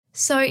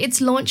So it's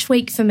launch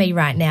week for me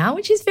right now,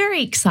 which is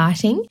very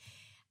exciting.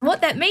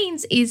 What that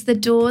means is the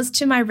doors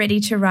to my Ready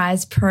to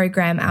Rise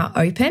program are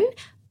open,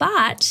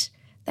 but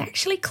they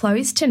actually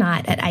close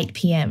tonight at 8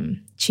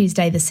 p.m,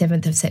 Tuesday the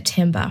 7th of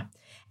September.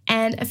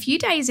 And a few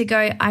days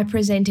ago, I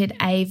presented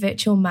a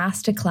virtual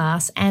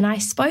masterclass and I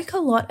spoke a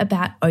lot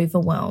about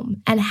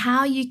overwhelm and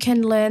how you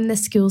can learn the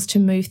skills to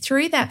move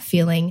through that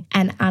feeling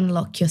and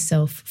unlock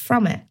yourself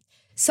from it.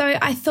 So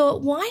I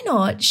thought, why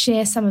not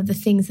share some of the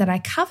things that I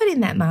covered in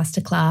that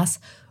masterclass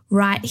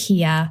right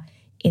here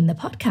in the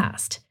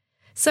podcast?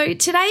 So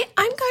today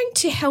I'm going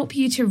to help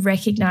you to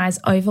recognize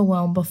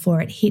overwhelm before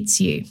it hits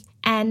you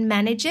and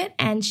manage it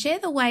and share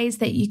the ways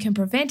that you can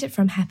prevent it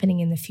from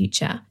happening in the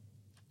future.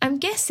 I'm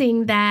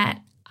guessing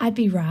that I'd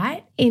be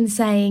right in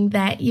saying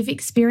that you've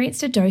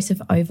experienced a dose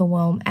of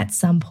overwhelm at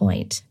some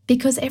point,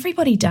 because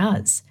everybody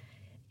does.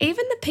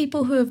 Even the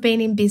people who have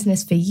been in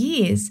business for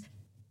years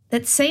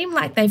that seem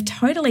like they've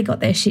totally got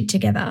their shit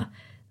together,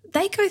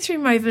 they go through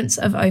moments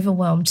of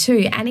overwhelm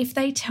too. And if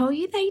they tell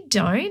you they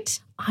don't,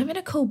 I'm going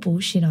to call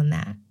bullshit on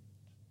that.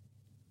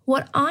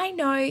 What I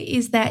know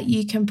is that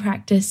you can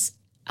practice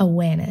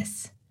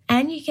awareness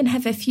and you can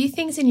have a few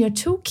things in your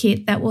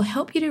toolkit that will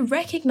help you to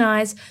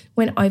recognize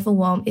when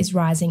overwhelm is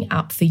rising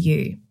up for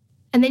you.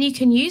 And then you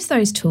can use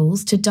those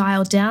tools to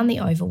dial down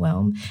the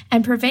overwhelm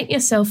and prevent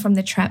yourself from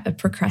the trap of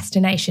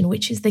procrastination,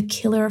 which is the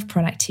killer of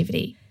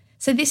productivity.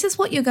 So this is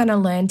what you're going to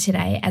learn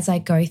today as I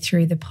go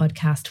through the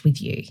podcast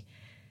with you.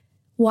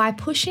 Why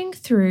pushing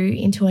through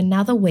into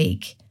another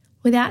week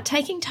without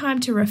taking time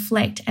to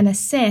reflect and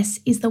assess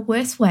is the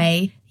worst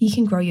way you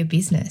can grow your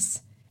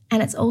business.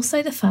 And it's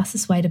also the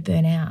fastest way to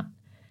burn out.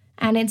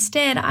 And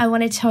instead, I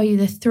want to tell you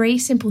the 3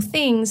 simple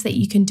things that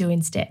you can do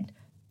instead.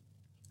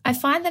 I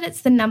find that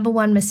it's the number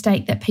one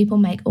mistake that people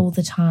make all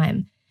the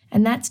time,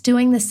 and that's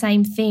doing the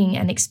same thing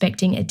and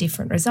expecting a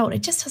different result.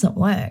 It just doesn't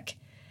work.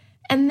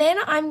 And then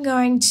I'm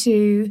going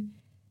to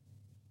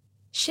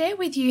share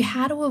with you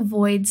how to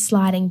avoid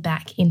sliding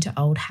back into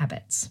old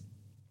habits.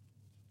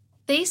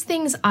 These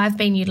things I've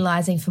been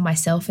utilising for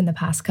myself in the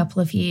past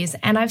couple of years,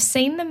 and I've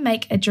seen them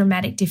make a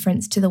dramatic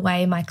difference to the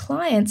way my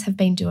clients have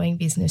been doing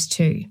business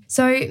too.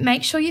 So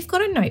make sure you've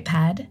got a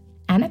notepad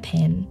and a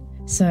pen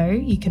so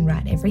you can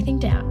write everything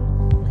down.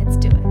 Let's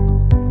do it.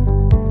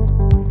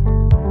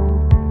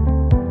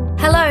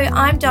 Hello,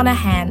 I'm Donna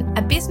Han,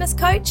 a business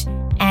coach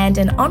and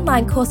an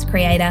online course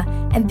creator,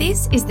 and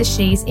this is the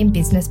She's in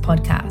Business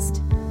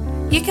podcast.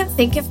 You can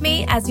think of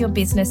me as your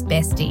business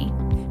bestie,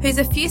 who's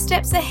a few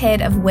steps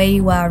ahead of where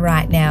you are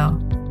right now.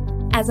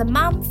 As a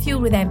mum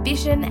fueled with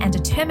ambition and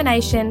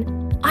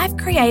determination, I've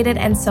created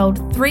and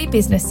sold 3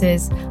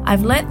 businesses,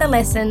 I've learnt the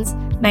lessons,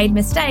 made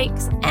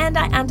mistakes, and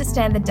I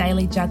understand the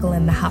daily juggle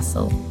and the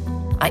hustle.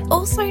 I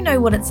also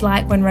know what it's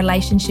like when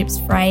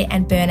relationships fray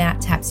and burnout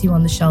taps you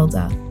on the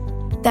shoulder.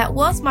 That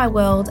was my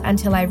world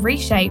until I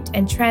reshaped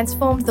and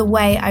transformed the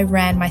way I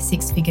ran my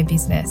 6-figure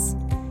business.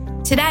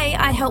 Today,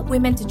 I help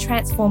women to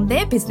transform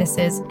their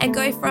businesses and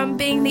go from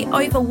being the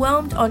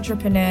overwhelmed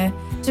entrepreneur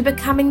to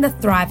becoming the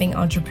thriving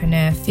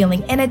entrepreneur,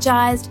 feeling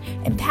energized,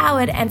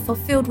 empowered, and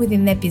fulfilled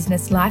within their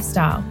business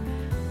lifestyle.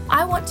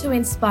 I want to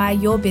inspire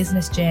your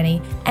business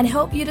journey and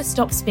help you to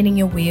stop spinning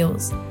your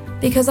wheels,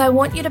 because I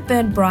want you to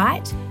burn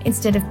bright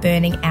instead of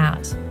burning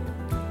out.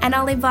 And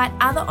I'll invite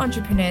other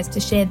entrepreneurs to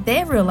share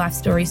their real life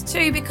stories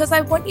too, because I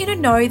want you to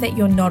know that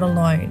you're not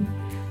alone.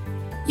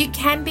 You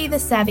can be the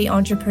savvy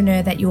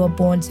entrepreneur that you were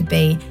born to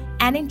be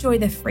and enjoy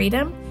the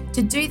freedom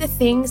to do the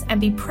things and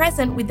be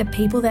present with the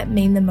people that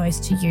mean the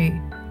most to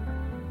you.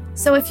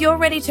 So if you're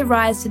ready to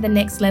rise to the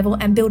next level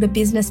and build a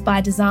business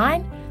by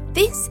design,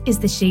 this is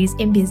the She's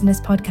in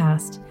Business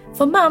podcast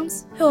for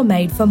mums who are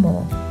made for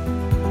more.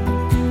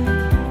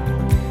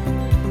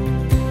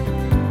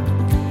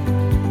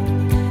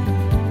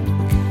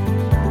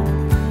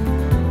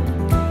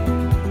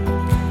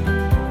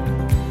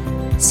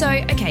 So,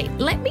 okay,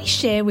 let me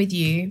share with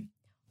you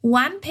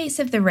one piece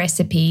of the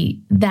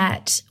recipe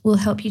that will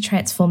help you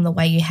transform the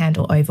way you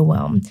handle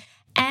overwhelm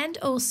and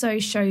also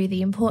show you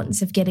the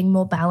importance of getting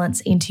more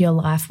balance into your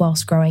life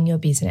whilst growing your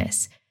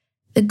business.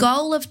 The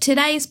goal of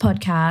today's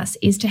podcast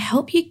is to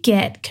help you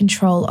get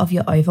control of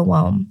your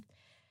overwhelm.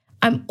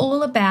 I'm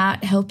all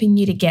about helping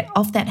you to get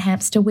off that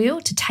hamster wheel,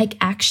 to take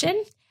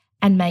action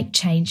and make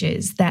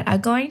changes that are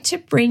going to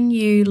bring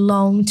you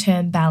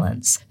long-term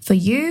balance for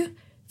you,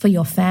 for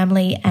your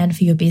family, and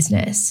for your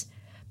business.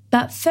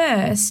 But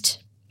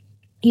first,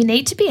 you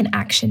need to be an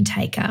action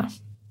taker.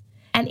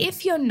 And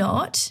if you're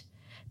not,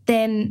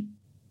 then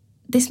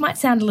this might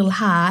sound a little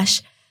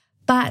harsh,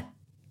 but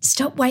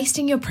stop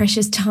wasting your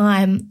precious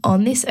time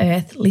on this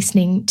earth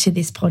listening to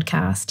this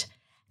podcast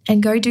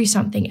and go do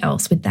something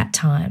else with that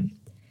time.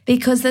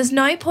 Because there's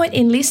no point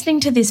in listening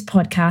to this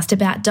podcast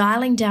about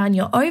dialing down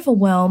your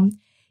overwhelm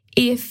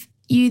if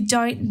you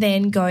don't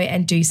then go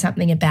and do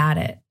something about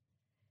it.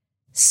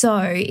 So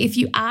if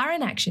you are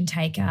an action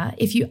taker,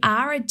 if you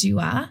are a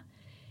doer,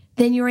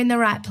 then you're in the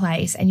right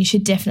place and you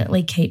should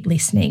definitely keep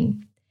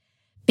listening.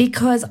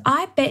 Because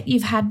I bet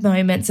you've had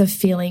moments of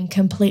feeling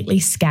completely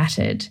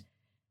scattered,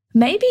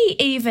 maybe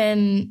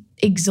even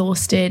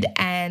exhausted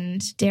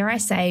and, dare I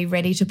say,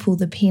 ready to pull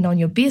the pin on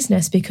your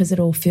business because it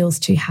all feels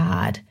too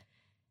hard.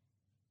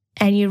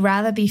 And you'd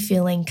rather be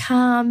feeling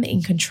calm,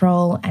 in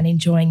control, and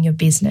enjoying your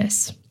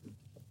business.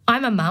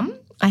 I'm a mum.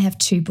 I have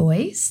 2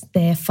 boys.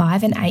 They're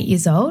 5 and 8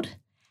 years old.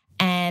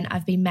 And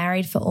I've been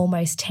married for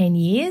almost 10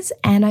 years.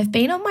 And I've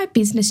been on my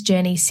business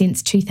journey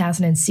since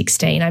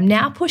 2016. I'm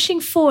now pushing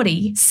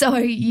 40. So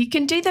you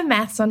can do the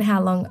maths on how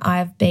long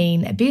I've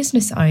been a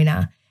business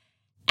owner.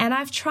 And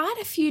I've tried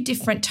a few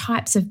different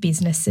types of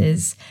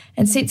businesses.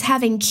 And since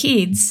having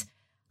kids,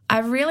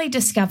 I've really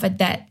discovered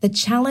that the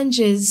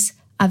challenges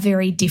are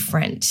very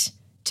different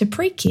to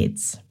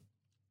pre-kids.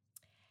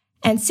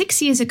 And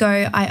 6 years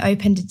ago, I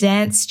opened a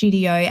dance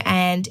studio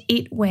and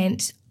it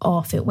went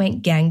off. It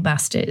went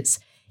gangbusters.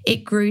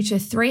 It grew to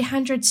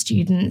 300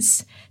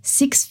 students,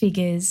 6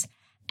 figures,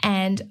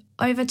 and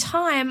over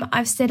time,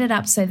 I've set it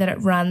up so that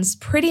it runs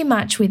pretty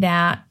much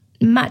without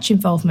much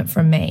involvement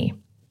from me.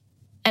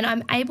 And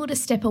I'm able to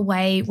step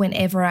away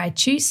whenever I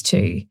choose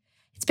to.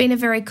 It's been a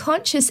very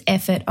conscious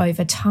effort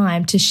over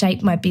time to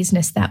shape my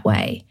business that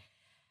way.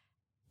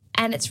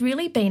 And it's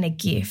really been a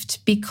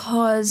gift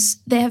because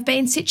there have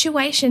been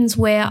situations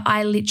where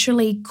I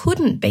literally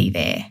couldn't be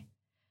there.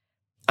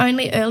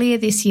 Only earlier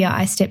this year,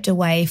 I stepped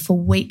away for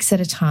weeks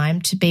at a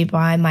time to be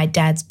by my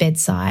dad's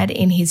bedside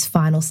in his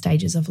final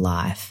stages of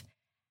life.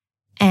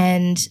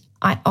 And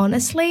I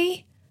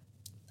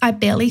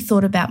barely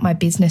thought about my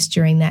business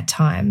during that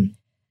time.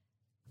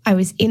 I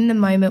was in the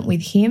moment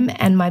with him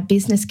and my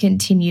business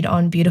continued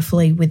on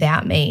beautifully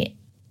without me.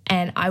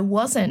 And I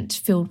wasn't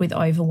filled with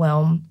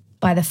overwhelm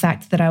by the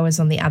fact that I was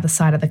on the other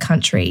side of the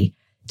country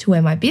to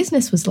where my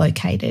business was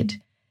located.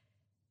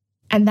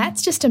 And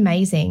that's just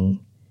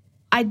amazing.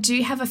 I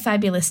do have a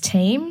fabulous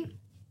team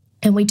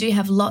and we do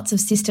have lots of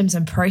systems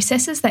and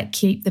processes that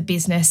keep the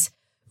business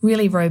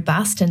really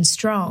robust and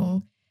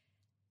strong.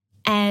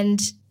 And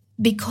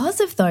because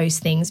of those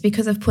things,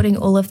 because of putting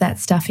all of that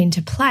stuff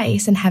into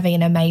place and having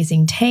an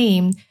amazing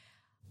team,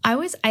 I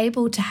was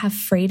able to have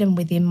freedom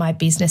within my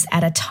business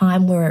at a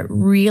time where it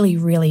really,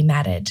 really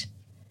mattered.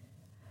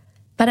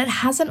 But it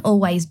hasn't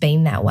always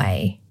been that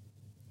way.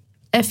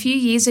 A few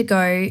years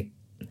ago,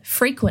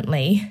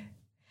 frequently,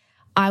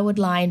 I would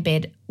lie in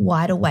bed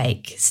wide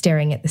awake,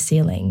 staring at the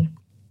ceiling.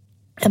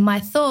 And my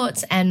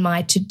thoughts and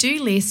my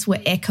to-do lists were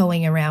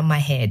echoing around my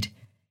head.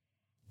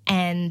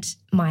 And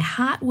my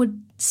heart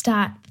would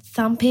start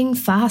thumping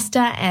faster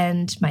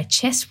and my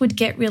chest would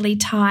get really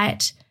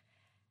tight.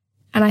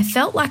 And I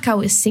felt like I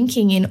was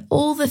sinking in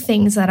all the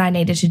things that I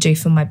needed to do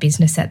for my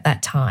business at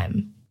that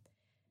time.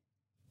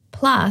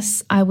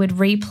 Plus, I would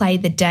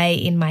replay the day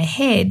in my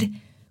head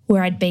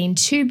where I'd been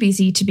too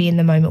busy to be in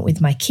the moment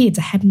with my kids.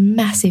 I had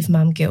massive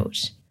mum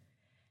guilt.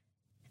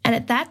 And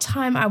at that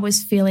time, I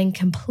was feeling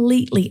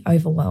completely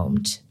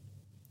overwhelmed.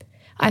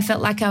 I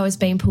felt like I was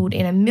being pulled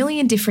in a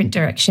million different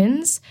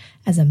directions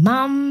as a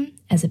mum,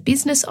 as a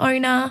business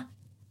owner.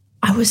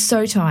 I was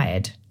so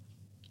tired.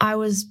 I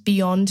was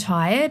beyond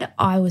tired.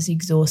 I was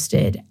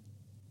exhausted.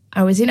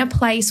 I was in a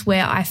place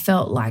where I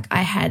felt like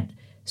I had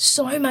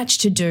so much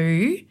to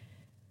do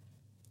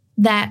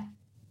that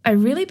I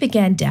really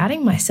began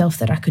doubting myself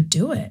that I could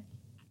do it.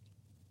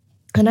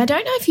 And I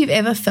don't know if you've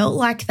ever felt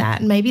like that,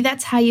 and maybe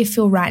that's how you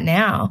feel right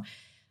now,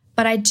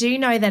 but I do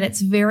know that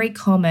it's very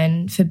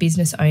common for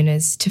business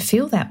owners to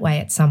feel that way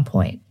at some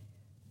point.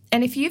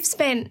 And if you've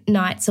spent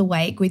nights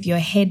awake with your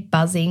head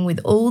buzzing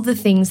with all the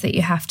things that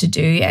you have to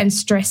do and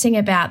stressing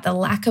about the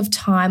lack of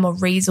time or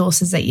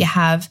resources that you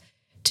have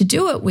to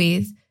do it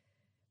with,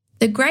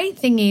 the great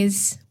thing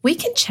is we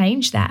can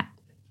change that.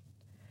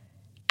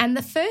 And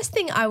the first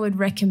thing I would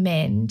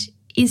recommend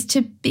is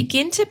to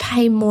begin to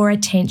pay more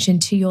attention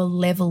to your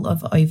level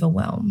of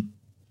overwhelm.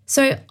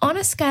 So on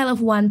a scale of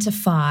 1 to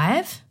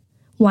 5,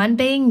 1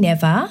 being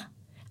never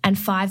and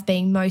 5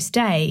 being most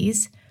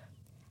days,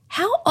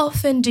 how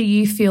often do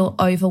you feel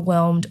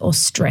overwhelmed or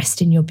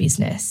stressed in your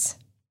business?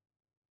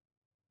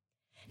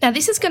 Now,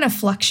 this is going to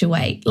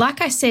fluctuate. Like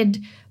I said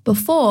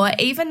before,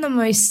 even the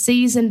most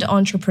seasoned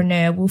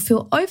entrepreneur will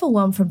feel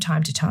overwhelmed from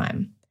time to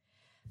time.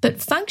 But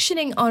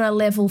functioning on a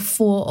level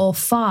 4 or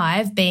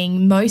 5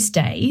 being most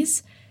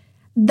days,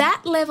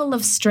 that level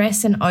of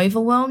stress and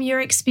overwhelm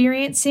you're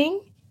experiencing,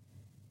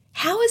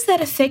 how is that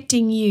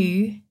affecting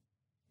you?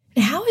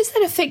 And how is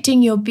that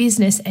affecting your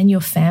business and your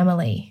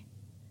family?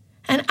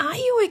 And are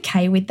you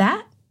okay with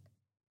that?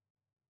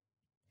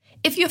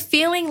 If you're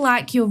feeling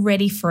like you're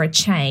ready for a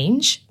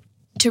change,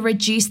 to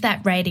reduce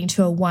that rating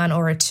to a 1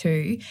 or a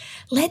 2,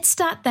 let's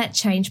start that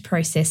change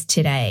process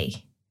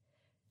today.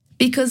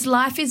 Because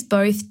life is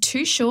both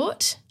too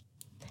short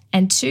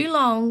and too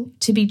long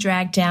to be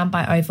dragged down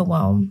by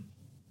overwhelm.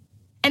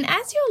 And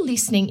as you're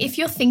listening, if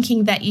you're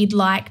thinking that you'd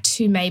like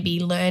to maybe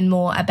learn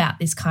more about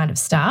this kind of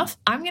stuff,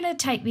 I'm going to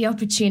take the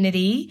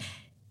opportunity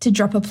to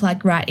drop a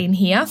plug right in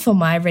here for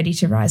my Ready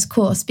to Rise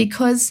course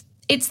because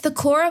it's the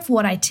core of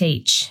what I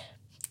teach.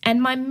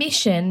 And my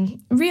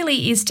mission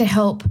really is to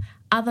help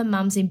other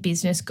mums in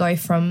business go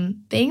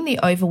from being the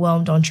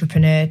overwhelmed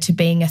entrepreneur to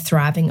being a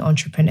thriving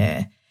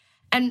entrepreneur.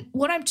 And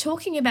what I'm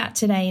talking about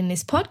today in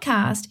this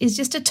podcast is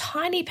just a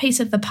tiny piece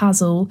of the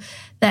puzzle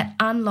that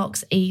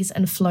unlocks ease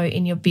and flow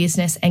in your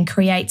business and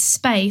creates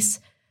space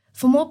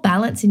for more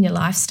balance in your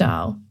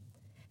lifestyle.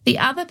 The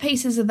other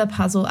pieces of the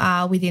puzzle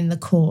are within the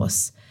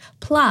course.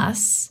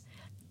 Plus,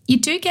 you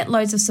do get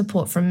loads of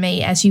support from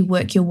me as you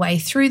work your way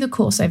through the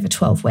course over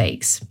 12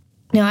 weeks.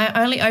 Now,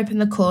 I only open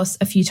the course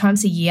a few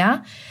times a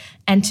year,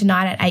 and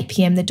tonight at 8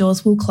 p.m, the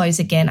doors will close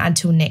again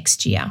until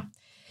next year.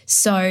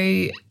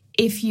 So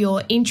if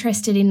you're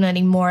interested in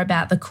learning more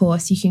about the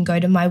course, you can go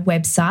to my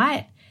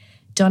website,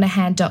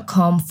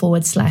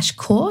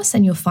 donnahan.com/course,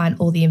 and you'll find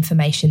all the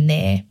information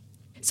there.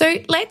 So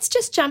let's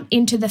just jump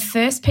into the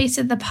first piece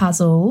of the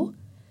puzzle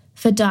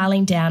for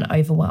dialing down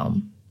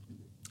overwhelm.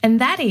 And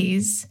that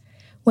is,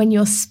 when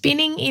you're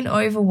spinning in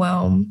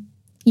overwhelm,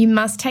 you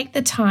must take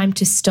the time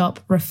to stop,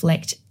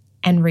 reflect,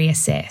 and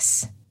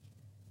reassess.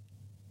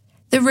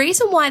 The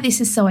reason why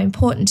this is so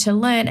important to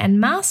learn and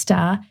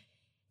master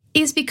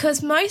is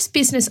because most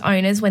business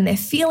owners, when they're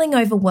feeling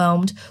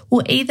overwhelmed,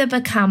 will either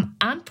become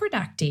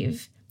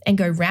unproductive and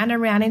go round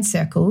and round in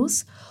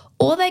circles,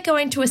 or they go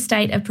into a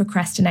state of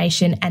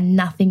procrastination and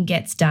nothing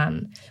gets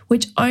done,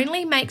 which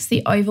only makes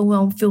the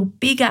overwhelm feel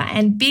bigger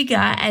and bigger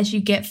as you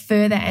get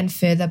further and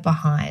further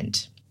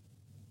behind.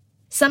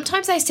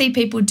 Sometimes I see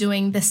people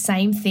doing the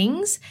same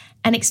things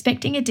and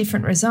expecting a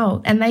different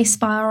result, and they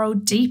spiral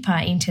deeper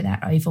into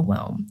that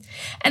overwhelm.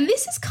 And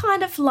this is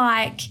kind of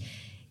like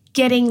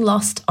getting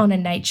lost on a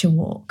nature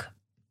walk.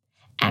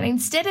 And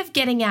instead of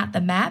getting out the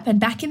map, and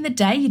back in the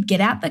day you'd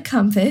get out the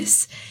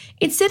compass,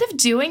 instead of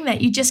doing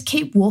that, you just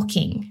keep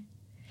walking,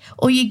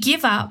 or you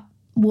give up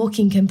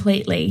walking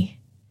completely.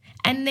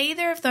 And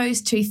neither of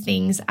those two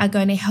things are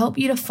going to help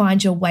you to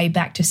find your way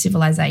back to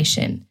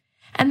civilization.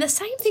 And the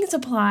same things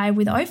apply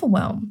with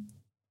overwhelm.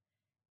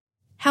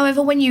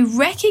 However, when you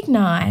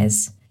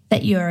recognize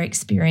that you're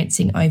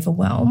experiencing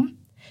overwhelm,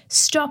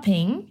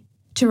 stopping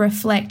to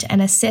reflect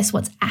and assess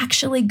what's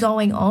actually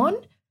going on,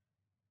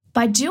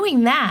 by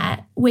doing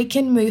that, we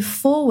can move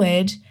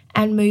forward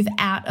and move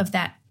out of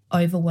that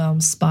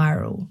overwhelm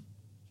spiral.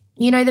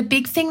 You know, the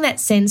big thing that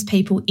sends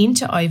people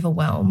into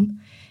overwhelm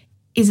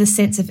is a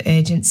sense of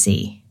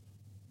urgency.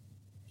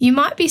 You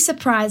might be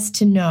surprised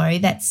to know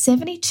that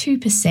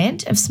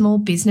 72% of small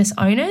business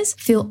owners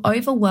feel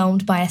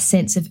overwhelmed by a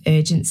sense of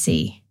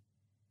urgency,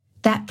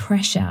 that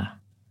pressure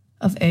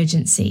of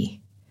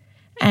urgency.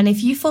 And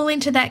if you fall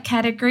into that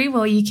category,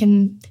 well, you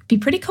can be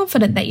pretty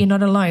confident that you're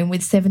not alone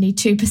with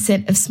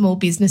 72% of small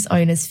business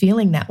owners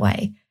feeling that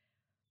way.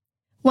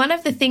 One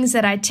of the things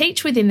that I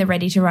teach within the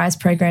Ready to Rise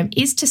program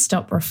is to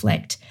stop,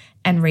 reflect,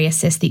 and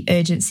reassess the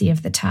urgency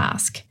of the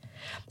task.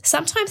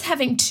 Sometimes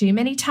having too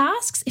many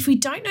tasks, if we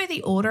don't know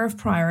the order of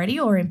priority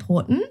or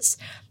importance,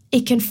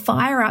 it can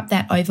fire up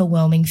that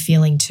overwhelming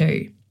feeling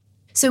too.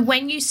 So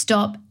when you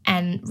stop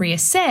and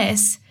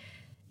reassess,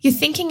 you're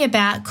thinking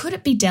about, could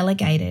it be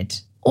delegated?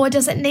 Or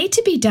does it need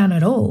to be done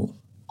at all?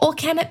 Or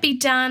can it be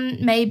done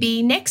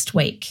maybe next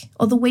week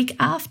or the week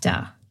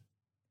after?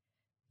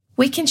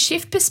 We can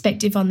shift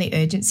perspective on the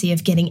urgency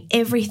of getting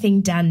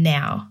everything done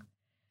now.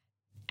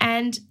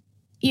 And,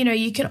 you know,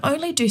 you can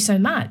only do so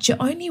much.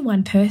 You're only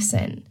one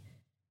person.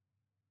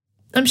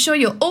 I'm sure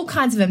you're all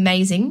kinds of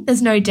amazing.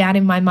 There's no doubt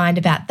in my mind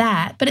about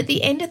that. But at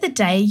the end of the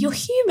day, you're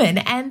human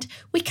and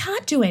we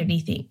can't do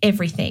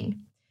everything.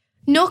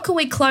 Nor can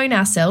we clone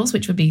ourselves,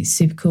 which would be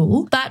super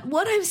cool. But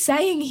what I'm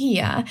saying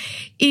here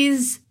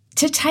is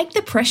to take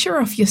the pressure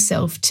off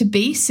yourself to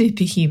be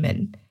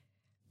superhuman.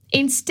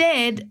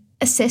 Instead,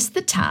 assess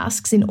the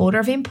tasks in order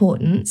of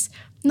importance.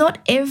 Not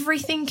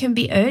everything can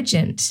be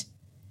urgent.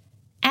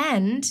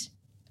 And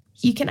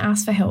you can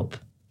ask for help.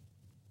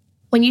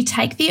 When you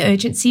take the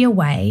urgency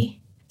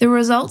away, the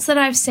results that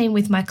I've seen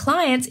with my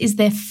clients is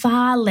they're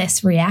far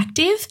less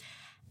reactive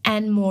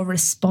and more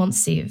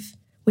responsive,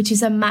 which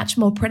is a much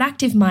more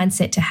productive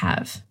mindset to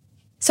have.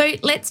 So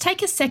let's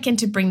take a second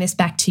to bring this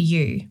back to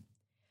you.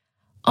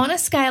 On a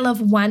scale of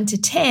 1 to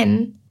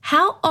 10,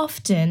 how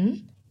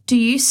often do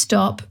you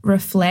stop,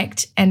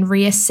 reflect, and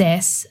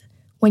reassess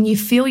when you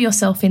feel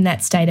yourself in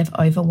that state of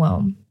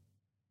overwhelm?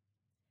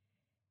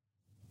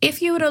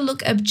 If you were to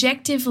look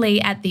objectively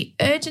at the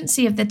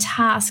urgency of the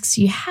tasks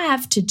you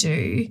have to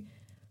do,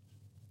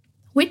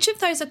 which of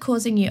those are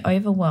causing you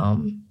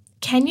overwhelm?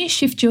 Can you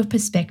shift your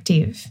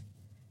perspective?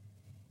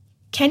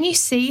 Can you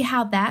see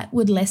how that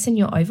would lessen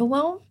your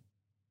overwhelm?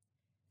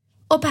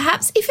 Or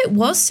perhaps if it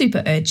was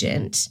super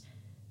urgent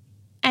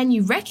and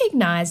you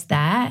recognize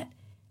that,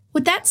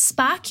 would that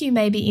spark you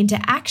maybe into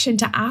action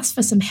to ask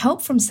for some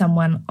help from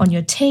someone on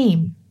your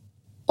team?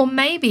 Or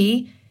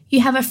maybe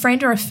you have a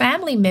friend or a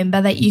family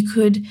member that you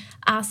could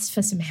ask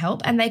for some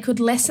help and they could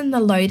lessen the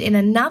load in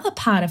another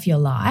part of your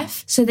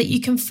life so that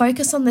you can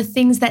focus on the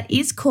things that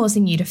is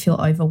causing you to feel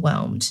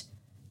overwhelmed,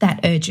 that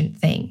urgent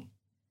thing.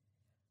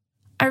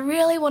 I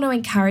really want to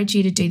encourage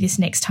you to do this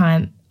next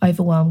time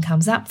overwhelm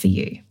comes up for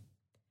you.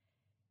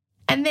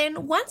 And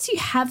then once you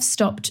have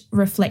stopped,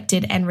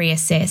 reflected, and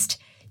reassessed,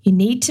 you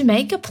need to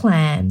make a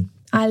plan.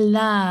 I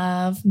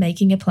love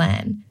making a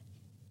plan.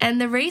 And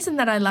the reason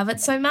that I love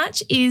it so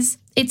much is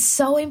it's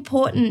so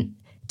important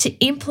to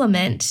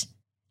implement,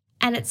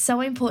 and it's so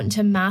important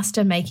to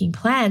master making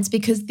plans,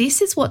 because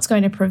this is what's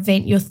going to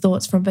prevent your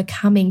thoughts from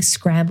becoming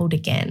scrambled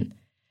again,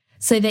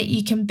 so that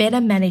you can better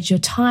manage your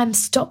time,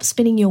 stop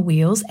spinning your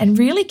wheels, and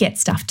really get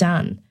stuff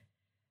done.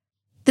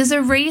 There's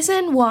a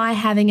reason why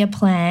having a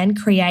plan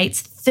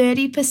creates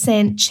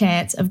 30%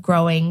 chance of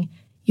growing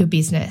your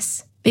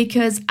business,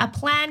 because a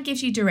plan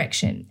gives you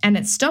direction and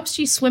it stops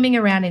you swimming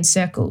around in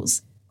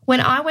circles. When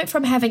I went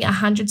from having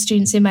 100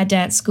 students in my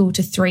dance school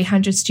to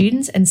 300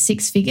 students and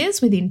 6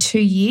 figures within 2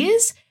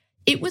 years,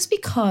 it was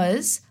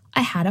because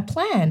I had a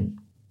plan.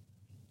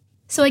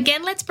 So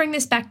again, let's bring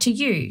this back to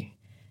you.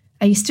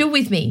 Are you still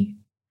with me?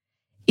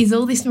 Is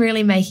all this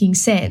really making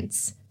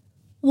sense?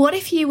 What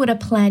if you were to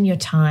plan your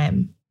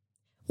time?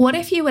 What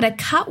if you were to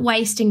cut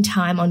wasting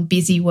time on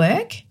busy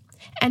work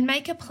and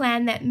make a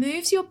plan that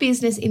moves your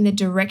business in the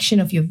direction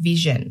of your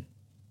vision?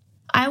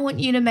 I want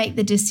you to make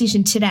the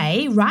decision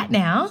today, right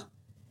now,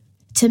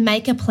 to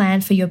make a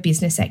plan for your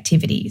business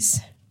activities.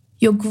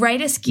 Your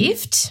greatest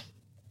gift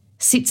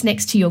sits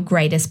next to your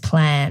greatest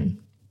plan.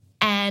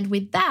 And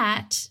with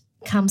that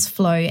comes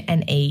flow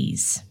and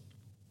ease.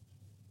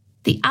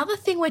 The other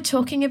thing we're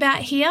talking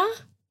about here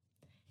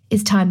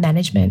is time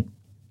management.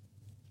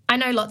 I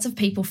know lots of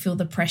people feel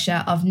the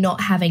pressure of not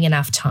having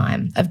enough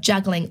time, of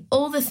juggling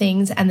all the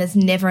things, and there's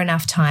never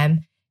enough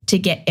time to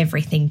get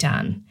everything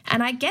done.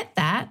 And I get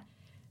that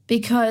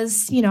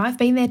because, I've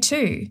been there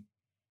too.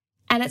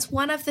 And it's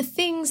one of the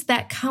things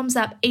that comes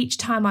up each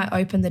time I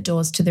open the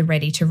doors to the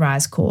Ready to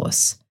Rise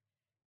course.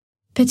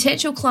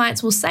 Potential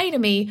clients will say to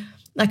me,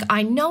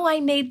 I know I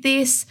need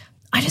this.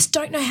 I just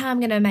don't know how I'm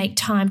going to make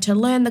time to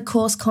learn the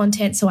course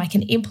content so I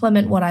can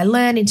implement what I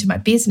learn into my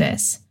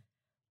business.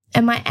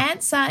 And my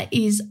answer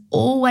is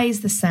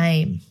always the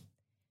same.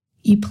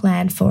 You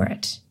plan for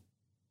it.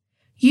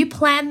 You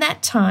plan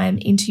that time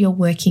into your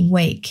working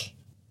week,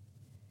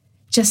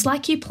 just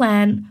like you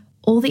plan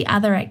all the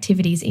other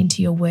activities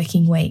into your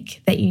working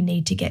week that you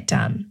need to get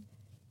done.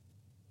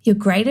 Your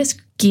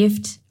greatest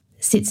gift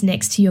sits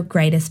next to your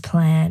greatest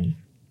plan.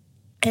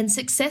 And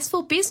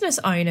successful business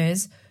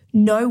owners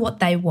know what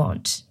they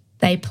want.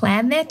 They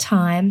plan their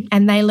time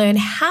and they learn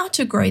how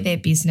to grow their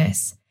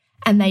business,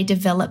 and they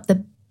develop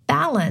the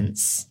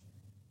balance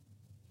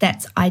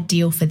that's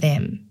ideal for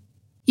them.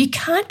 You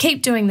can't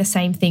keep doing the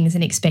same things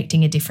and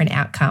expecting a different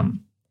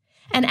outcome.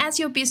 And as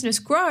your business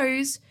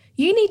grows,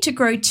 you need to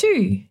grow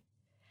too.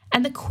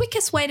 And the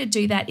quickest way to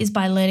do that is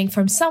by learning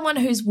from someone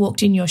who's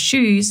walked in your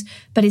shoes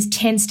but is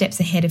 10 steps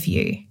ahead of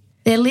you.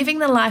 They're living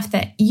the life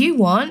that you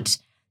want,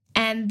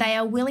 and they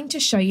are willing to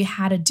show you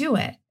how to do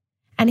it.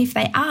 And if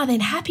they are, then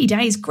happy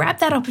days. Grab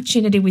that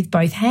opportunity with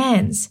both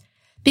hands,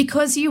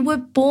 because you were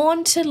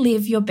born to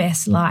live your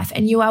best life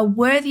and you are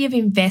worthy of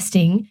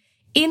investing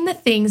in the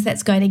things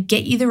that's going to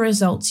get you the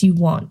results you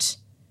want.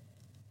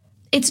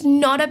 It's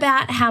not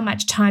about how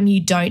much time you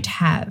don't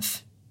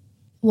have.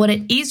 What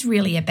it is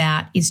really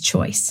about is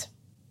choice.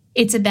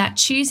 It's about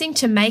choosing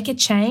to make a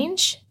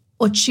change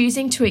or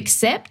choosing to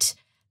accept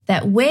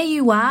that where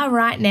you are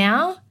right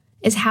now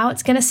is how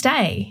it's going to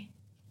stay.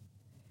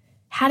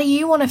 How do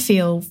you want to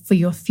feel for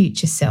your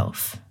future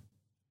self?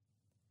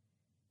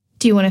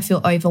 Do you want to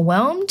feel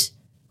overwhelmed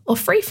or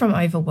free from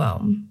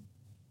overwhelm?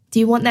 Do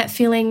you want that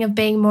feeling of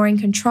being more in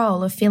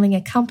control, of feeling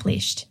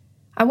accomplished?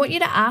 I want you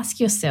to ask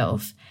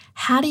yourself,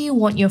 how do you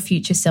want your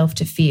future self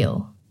to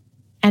feel?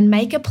 And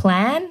make a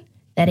plan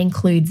that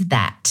includes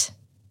that.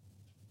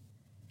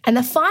 And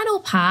the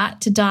final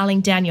part to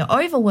dialing down your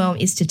overwhelm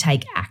is to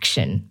take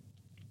action.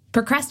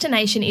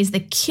 Procrastination is the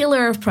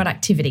killer of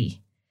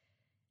productivity.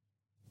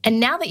 And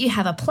now that you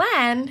have a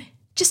plan,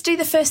 just do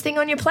the first thing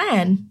on your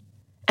plan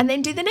and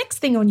then do the next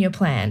thing on your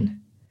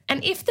plan.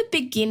 And if the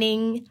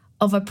beginning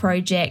of a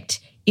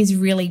project is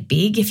really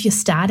big, if you're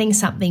starting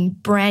something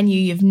brand new,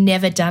 you've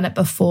never done it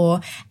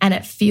before, and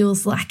it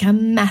feels like a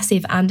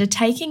massive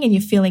undertaking and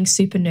you're feeling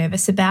super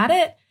nervous about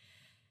it,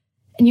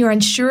 and you're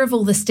unsure of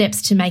all the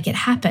steps to make it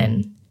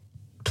happen,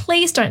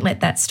 please don't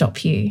let that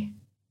stop you.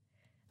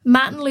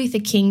 Martin Luther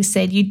King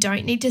said you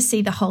don't need to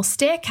see the whole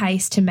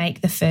staircase to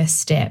make the first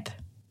step.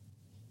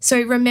 So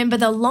remember,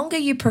 the longer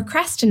you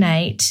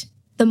procrastinate,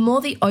 the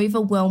more the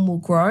overwhelm will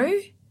grow,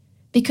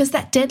 because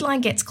that deadline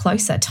gets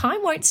closer.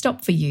 Time won't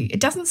stop for you. It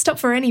doesn't stop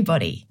for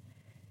anybody.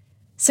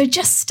 So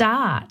just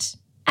start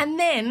and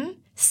then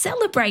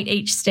celebrate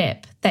each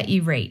step that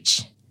you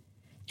reach.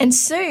 And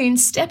soon,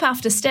 step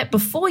after step,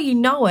 before you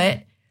know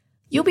it,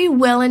 you'll be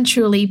well and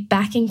truly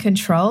back in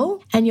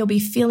control, and you'll be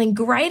feeling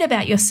great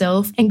about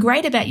yourself and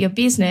great about your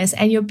business,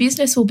 and your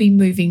business will be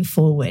moving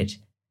forward.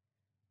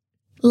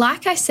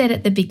 Like I said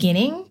at the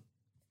beginning,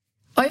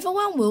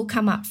 overwhelm will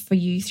come up for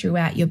you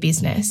throughout your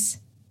business,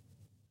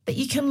 but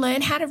you can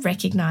learn how to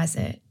recognize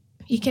it,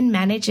 you can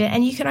manage it,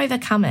 and you can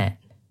overcome it.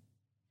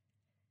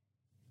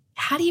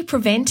 How do you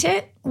prevent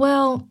it?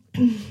 Well,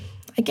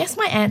 I guess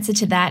my answer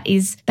to that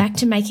is back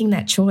to making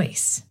that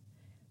choice.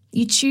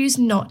 You choose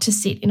not to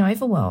sit in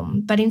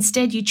overwhelm, but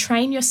instead you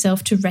train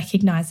yourself to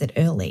recognize it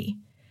early.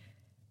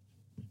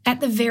 At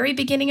the very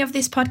beginning of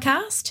this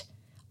podcast,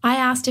 I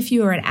asked if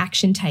you were an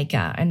action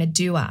taker and a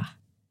doer.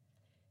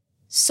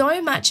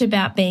 So much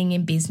about being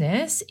in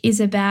business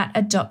is about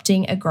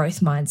adopting a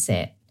growth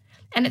mindset.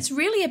 And it's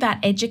really about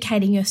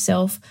educating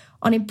yourself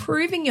on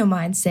improving your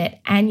mindset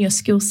and your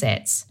skill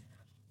sets.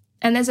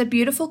 And there's a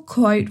beautiful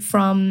quote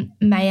from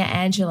Maya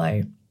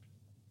Angelou.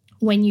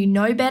 When you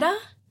know better,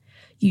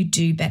 you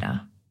do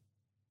better.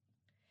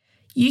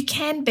 You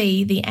can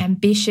be the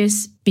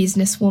ambitious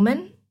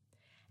businesswoman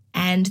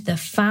and the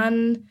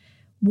fun,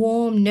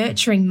 warm,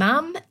 nurturing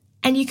mum,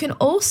 and you can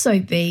also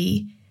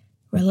be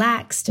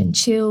relaxed and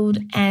chilled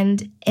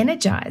and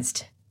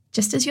energized,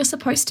 just as you're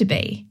supposed to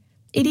be.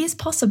 It is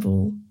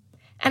possible.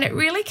 And it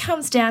really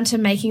comes down to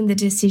making the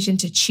decision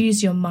to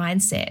choose your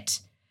mindset,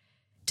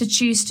 to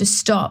choose to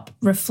stop,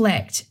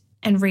 reflect,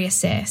 and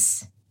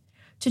reassess,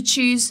 to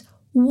choose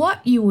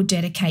what you will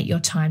dedicate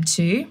your time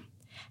to,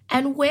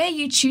 and where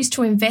you choose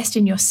to invest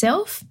in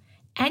yourself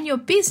and your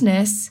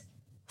business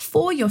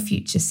for your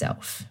future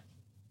self.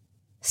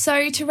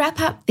 So to wrap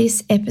up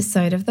this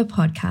episode of the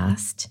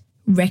podcast,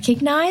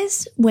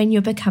 recognize when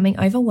you're becoming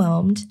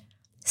overwhelmed,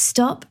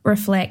 stop,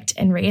 reflect,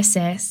 and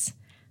reassess,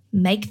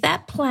 make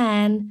that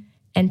plan,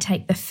 and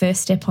take the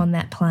first step on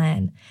that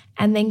plan,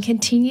 and then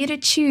continue to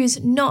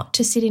choose not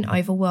to sit in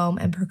overwhelm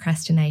and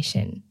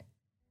procrastination.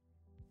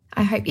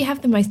 I hope you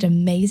have the most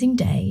amazing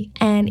day,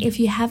 and if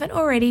you haven't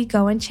already,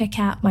 go and check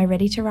out my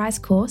Ready to Rise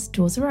course.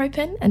 Doors are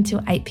open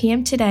until 8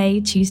 p.m.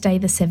 today, Tuesday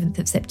the 7th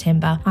of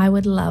September. I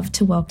would love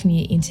to welcome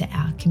you into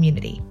our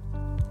community.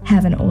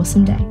 Have an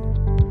awesome day.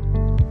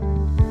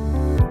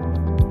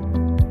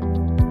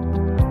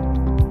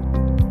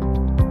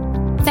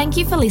 Thank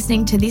you for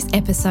listening to this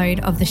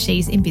episode of the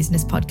She's in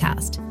Business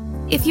podcast.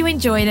 If you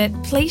enjoyed it,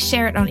 please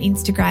share it on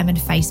Instagram and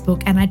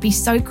Facebook, and I'd be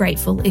so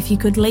grateful if you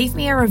could leave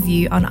me a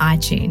review on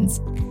iTunes.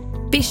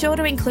 Be sure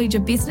to include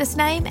your business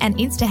name and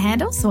Insta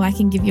handle so I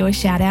can give you a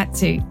shout out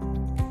too.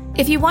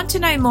 If you want to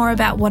know more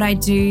about what I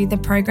do, the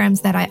programs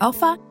that I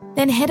offer,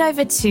 then head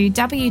over to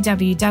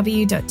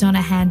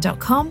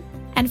www.donnahan.com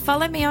and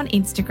follow me on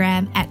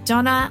Instagram at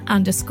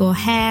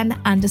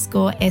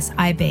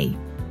Donna_Han_SIB.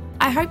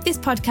 I hope this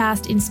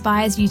podcast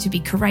inspires you to be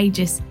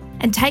courageous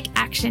and take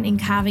action in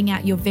carving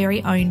out your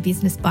very own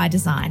business by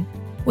design,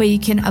 where you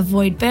can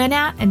avoid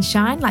burnout and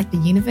shine like the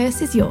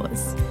universe is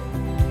yours.